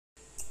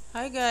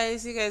Hi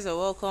guys, you guys are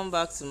welcome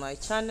back to my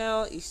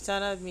channel. It's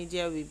channel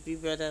media with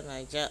Big Brother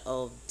Niger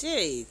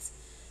update.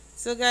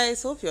 So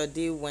guys, hope your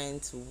day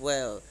went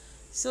well.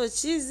 So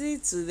Cheesy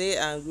today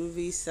and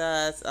Groovy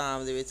sat,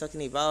 they were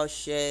talking about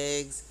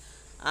shags,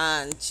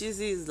 and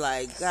Cheesy is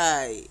like,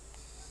 guy,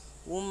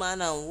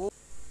 woman and woman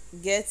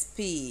get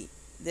pee,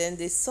 then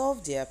they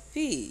solve their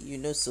pee. You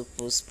know,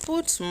 suppose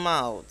put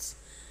mouth.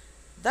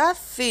 That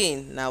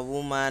thing na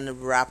woman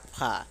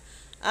rapper.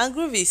 And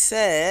Groovy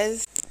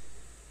says,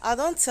 I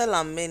don't tell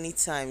am many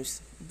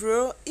times,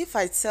 bro. If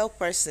I tell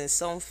person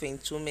something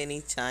too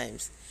many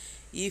times,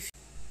 if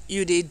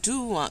you dey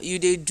do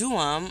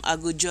am, I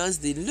go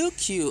just dey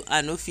look you.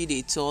 I no fit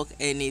dey talk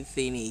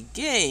anything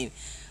again.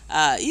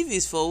 If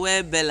it's for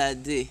where Bella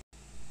dey,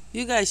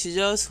 you guys should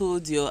just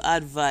hold your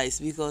advice,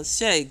 because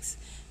Shegs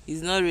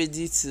is not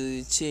ready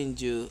to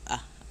change you.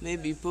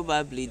 Maybe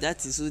probably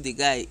that is who the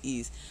guy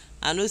is.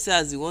 I know say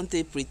as you wan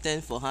take pre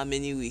ten d for how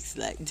many weeks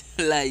like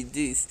like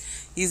this.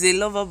 He's a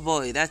lover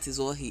boy, that is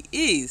what he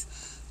is.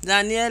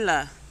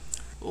 Daniella.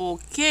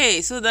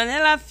 Okay, so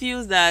Daniella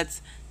feels that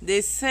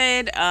they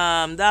said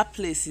that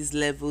place is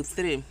level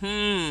 3.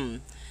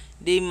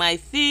 They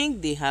might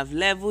think they have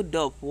leveled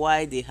up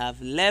while they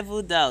have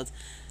leveled out.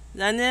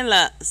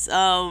 Daniella,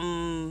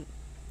 how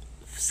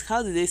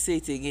did they say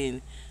it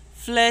again?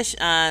 Flesh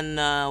and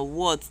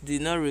what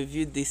did not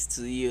reveal this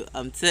to you.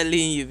 I'm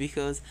telling you,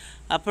 because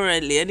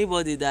apparently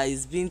anybody that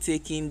is being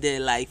taken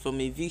there, like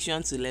from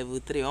eviction to level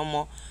 3,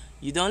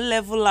 you don't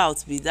level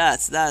out. Be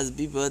that's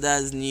Big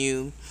Brother's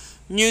new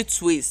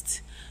twist.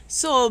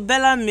 So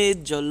Bella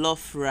made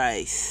jollof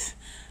rice,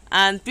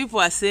 and people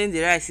are saying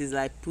the rice is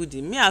like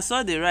pudding. Me, I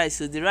saw the rice,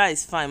 so the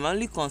rice fine. My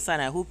only concern,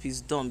 I hope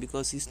it's done,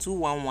 because it's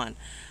 2-1-1.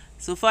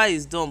 So far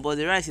it's done, but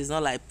the rice is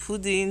not like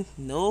pudding.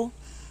 No.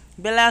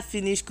 Bella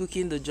finished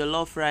cooking the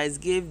jollof rice,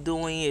 gave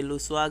Doyin,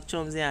 Eloswag,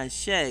 Chomzy and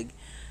Sheg.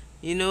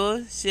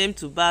 Shame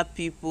to bad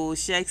people.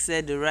 Sheg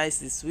said the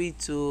rice is sweet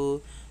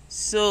too.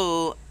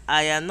 So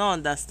I am not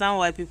understand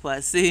why people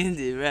are saying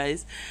the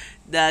rice,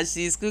 that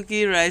she's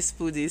cooking rice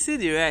pudding. See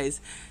the rice.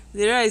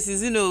 The rice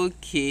is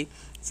okay.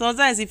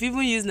 Sometimes if you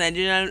even use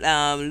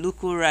Nigerian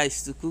local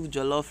rice to cook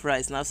jollof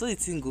rice, now so the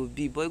thing go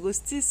be, but it go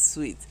still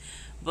sweet.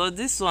 But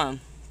this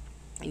one,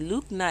 it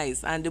look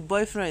nice, and the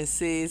boyfriend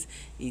says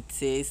it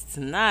tastes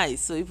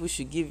nice. So people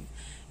should give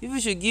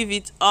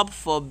it up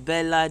for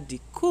Bella the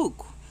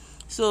cook.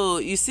 So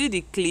you see the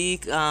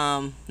clique,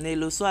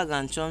 Nelo Swag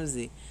and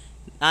Chomzy,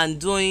 and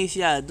doing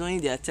their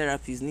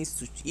therapies needs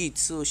to eat,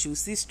 so she will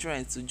see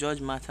strength to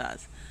judge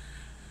matters.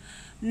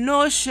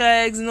 No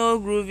Shakes, no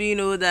Groovy,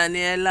 no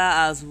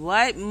Daniela, as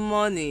White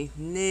Money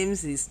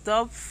names his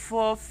top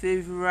 4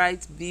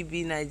 favorite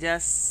BB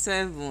Naija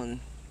 7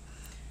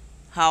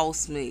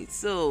 housemates.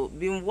 So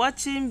been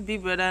watching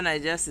Big Brother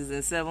Naija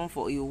season 7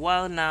 for a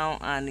while now,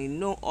 and in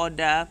no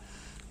order,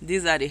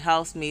 these are the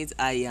housemates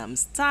I am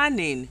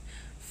standing.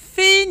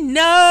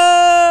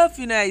 Fina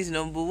is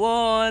number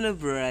 1,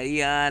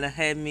 Brian,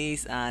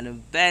 Hermes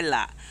and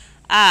Bella.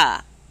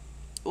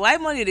 Why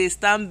money they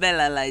stand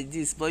Bella like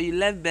this, but you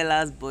left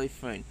Bella's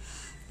boyfriend?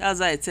 That's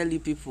why I tell you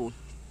people,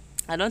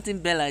 I don't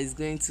think Bella is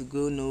going to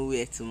go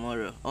nowhere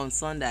tomorrow, on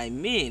Sunday I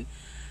mean.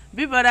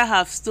 Big Brother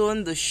have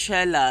stoned the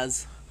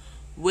shellers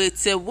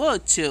with a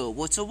watch.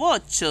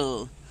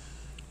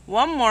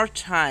 One more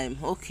time.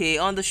 Okay,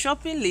 on the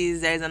shopping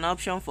list there is an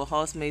option for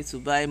housemates to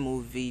buy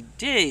movie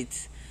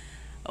date.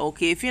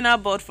 Okay, Fina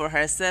bought for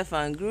herself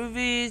and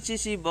Groovy,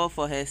 Chichi bought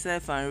for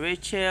herself and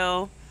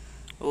Rachel.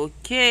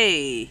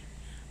 Okay,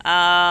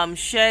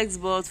 Shegs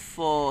bought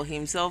for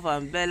himself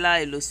and Bella.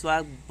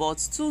 Eloswag bought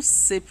 2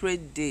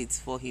 separate dates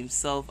for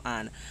himself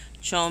and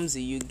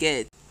Chomzy, you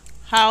get.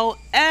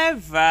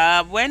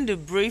 However, when the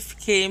brief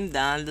came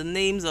down, the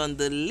names on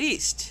the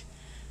list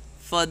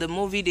for the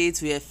movie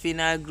dates were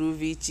Fina,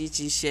 Groovy,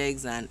 Chichi,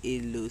 Shegs and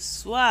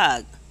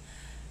Eloswag.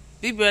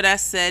 Big Brother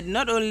said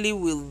not only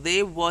will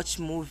they watch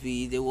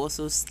movie, they will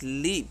also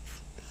sleep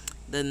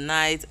the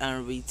night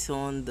and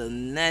return the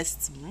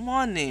next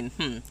morning.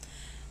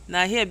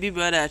 Now here Big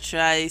Brother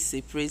tries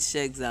separate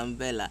Shegs and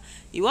Bella.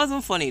 It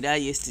wasn't funny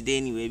that yesterday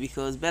anyway,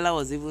 because Bella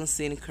was even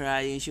seen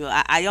crying.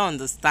 I don't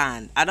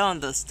understand. I don't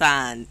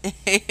understand.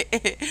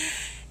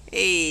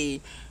 Hey.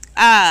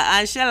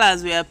 And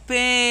Shellas were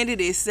paid.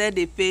 They said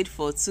they paid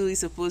for 2.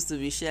 It's supposed to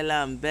be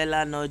Shella and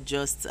Bella, not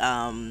just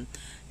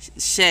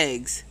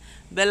Shegs.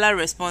 Bella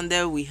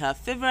responded with her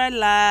favorite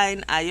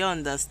line, I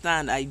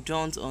understand, I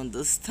don't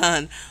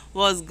understand.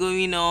 What's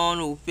going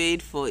on? We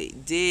paid for a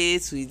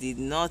date we did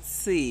not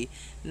see.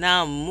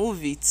 Now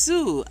movie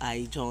too,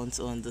 I don't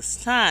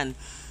understand.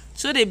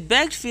 So they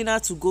begged Fina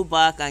to go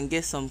back and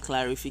get some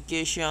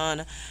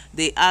clarification.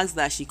 They asked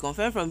that she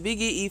confirm from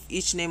Biggie if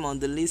each name on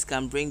the list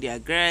can bring their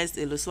guests.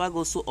 Eloswag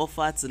also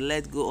offered to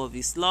let go of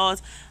his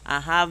slot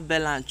and have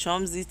Bella and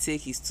Chomzy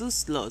take his 2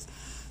 slots.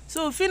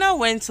 So Fina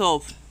went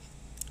up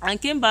and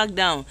came back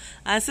down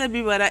and said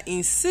Big Brother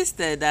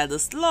insisted that the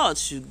slot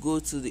should go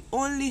to the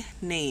only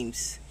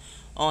names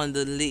on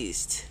the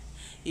list.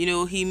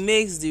 He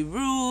makes the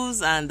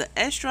rules, and the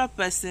extra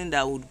person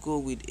that would go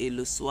with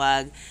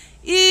Eloswag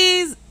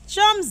is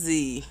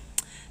Chomzy.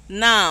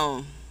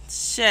 Now,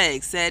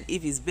 Sheikh said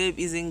if his babe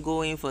isn't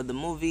going for the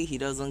movie, he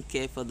doesn't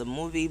care for the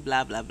movie,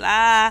 blah blah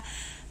blah.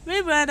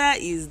 My brother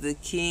is the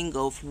king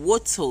of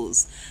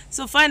wotos.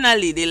 So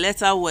finally, they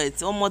let her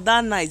wet. On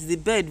that night, the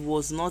bed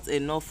was not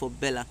enough for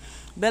Bella.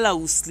 Bella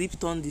will sleep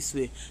turn this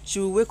way. She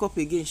will wake up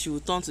again. She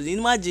will turn to the.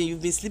 Imagine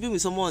you've been sleeping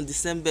with someone on the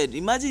same bed.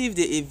 Imagine if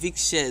they evict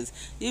shares.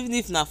 Even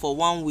if not for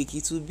 1 week,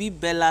 it will be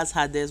Bella's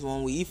hardest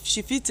 1 week. If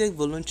she fit take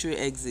voluntary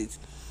exit.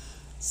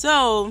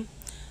 So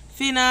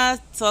Fina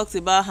talked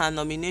about her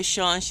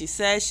nomination. She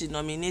said she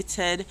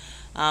nominated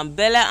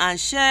Bella and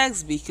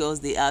Shex because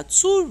they are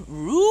too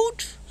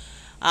rude.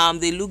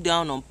 They look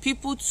down on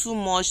people too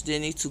much. They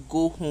need to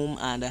go home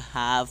and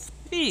have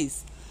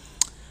peace.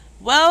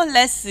 Well,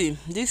 let's see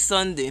this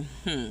Sunday.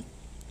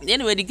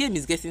 Anyway, the game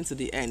is getting to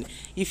the end.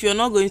 If you're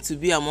not going to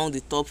be among the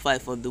top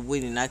 5 for the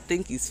winning, I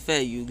think it's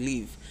fair you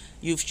leave.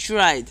 You've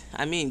tried.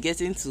 I mean,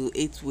 getting to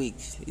 8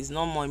 weeks is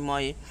not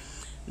more.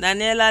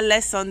 Daniella,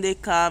 let Sunday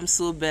come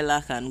so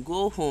Bella can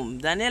go home.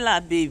 Daniella,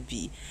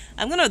 baby,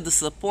 I'm gonna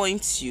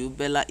disappoint you.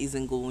 Bella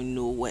isn't going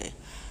nowhere.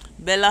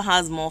 Bella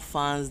has more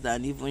fans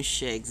than even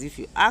Shegs, if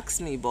you ask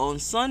me. But on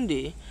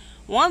Sunday,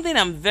 one thing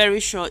I'm very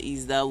sure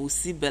is that we'll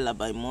see Bella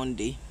by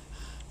Monday.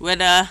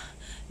 Whether,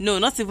 no,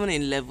 not even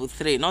in level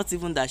 3, not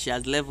even that she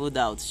has leveled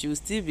out. She will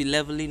still be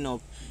leveling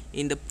up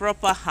in the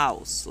proper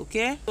house,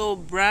 okay? So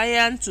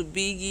Brian to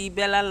Biggie,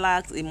 Bella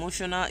lacks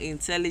emotional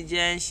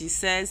intelligence. She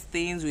says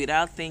things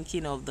without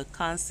thinking of the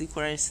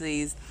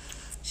consequences.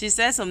 She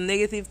said some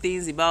negative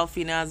things about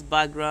Fina's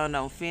background,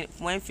 and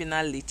when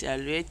Fina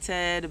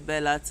retaliated,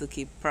 Bella took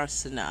it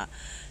personal.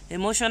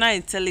 Emotional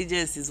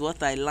intelligence is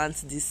what I learned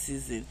this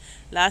season.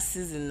 Last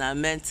season,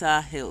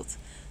 mental health.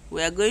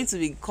 We are going to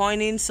be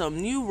coining some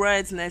new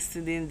words next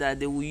season that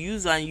they will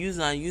use and use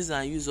and use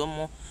and use.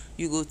 Almost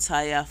you go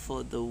tire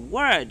for the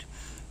word.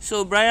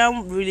 So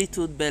Brian really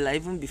told Bella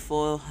even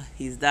before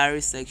his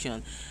diary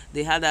section.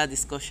 They had that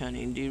discussion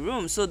in the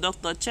room. So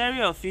Dr.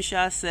 Cherry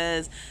Official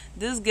says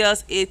this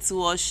girl's hate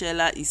towards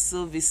Sheila is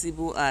so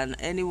visible, and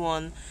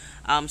anyone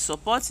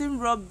supporting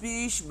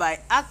rubbish by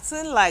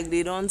acting like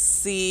they don't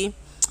see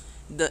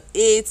the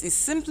hate is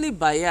simply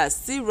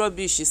biased. See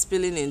rubbish is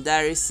spilling in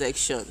diary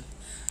section.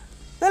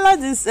 Bella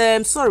didn't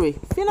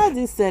Fina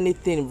didn't say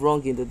anything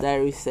wrong in the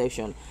diary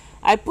section.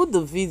 I put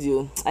the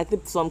video, I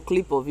think some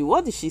clip of it.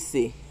 What did she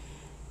say?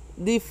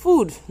 The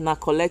food na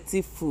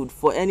collective food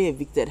for any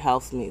evicted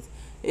housemate.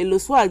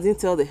 Eloswag didn't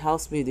tell the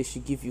housemate they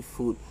should give you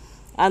food.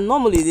 And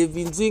normally they've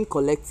been doing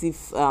collective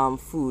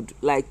food.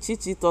 Like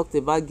Chichi talked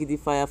about Giddy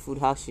Fire food,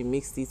 how she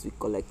mixed it with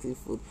collective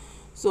food.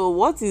 So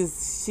what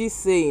is she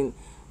saying?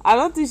 I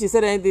don't think she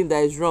said anything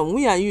that is wrong.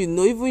 We and you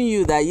know, even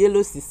you that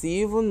yellow CC,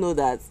 you even know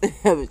that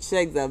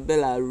Shex and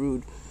Bella are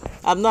rude.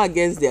 I'm not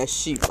against their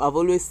sheep. I've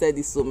always said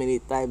this so many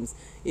times.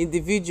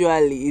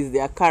 Individually is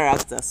their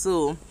character.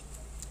 So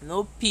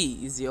no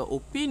P is your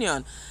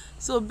opinion.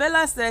 So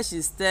Bella said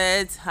she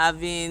started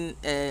having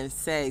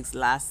sex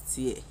last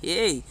year.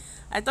 Hey,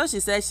 I thought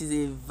she said she's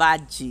a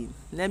virgin.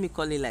 Let me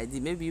call it like this.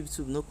 Maybe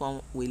YouTube no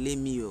come will let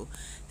me.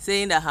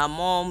 Saying that her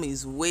mom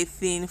is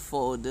waiting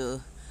for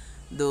the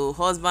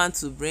husband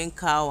to bring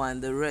cow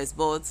and the rest.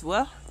 But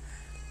well,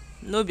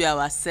 no be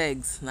our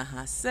sex. Nah,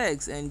 her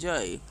sex.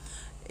 Enjoy.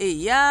 Hey,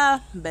 yeah,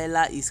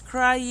 Bella is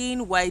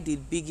crying. Why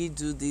did Biggie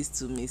do this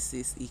to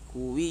Mrs.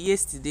 Ikowi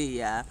yesterday?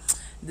 Yeah,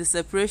 the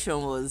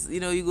separation was, you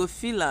know, you go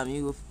feel them,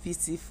 you go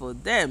pity for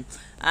them,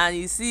 and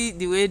you see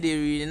the way they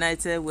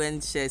reunited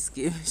when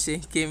she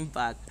came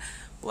back.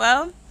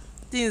 Well,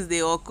 things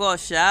they occur,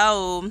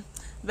 shall.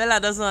 Bella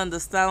doesn't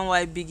understand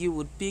why Biggie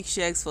would pick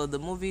Shex for the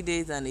movie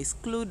date and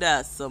exclude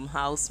us. Some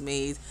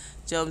housemates,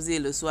 Chomzy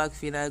Eloswag,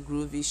 Fina,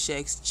 Groovy,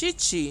 Shex,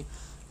 Chichi,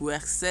 were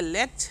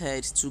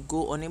selected to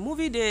go on a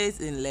movie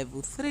date in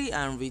level 3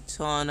 and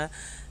return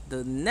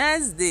the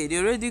next day. They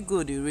already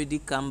go, they already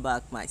come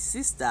back, my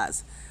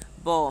sisters.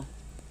 But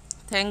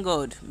thank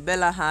God,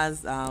 Bella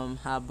has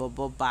her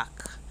bubble back.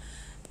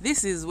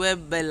 This is where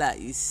Bella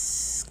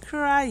is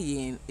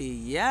crying.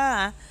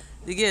 Yeah,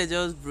 the girl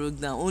just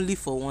broke down only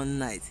for one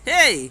night.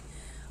 Hey,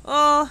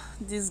 oh,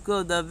 this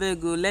God, the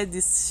Virgo, let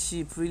this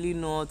ship really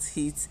not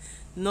hit,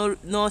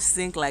 not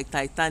sink like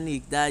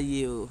Titanic that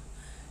year.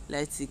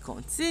 Let's see,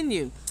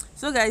 continue.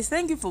 So guys,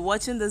 thank you for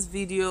watching this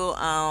video.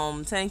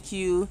 Thank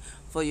you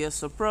for your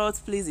support.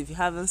 Please, if you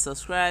haven't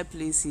subscribed,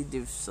 please hit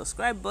the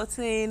subscribe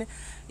button.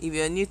 If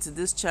you're new to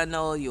this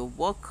channel, you're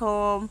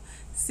welcome.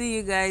 See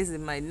you guys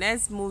in my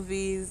next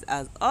movies.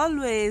 As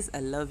always, I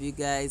love you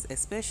guys,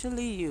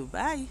 especially you.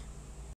 Bye.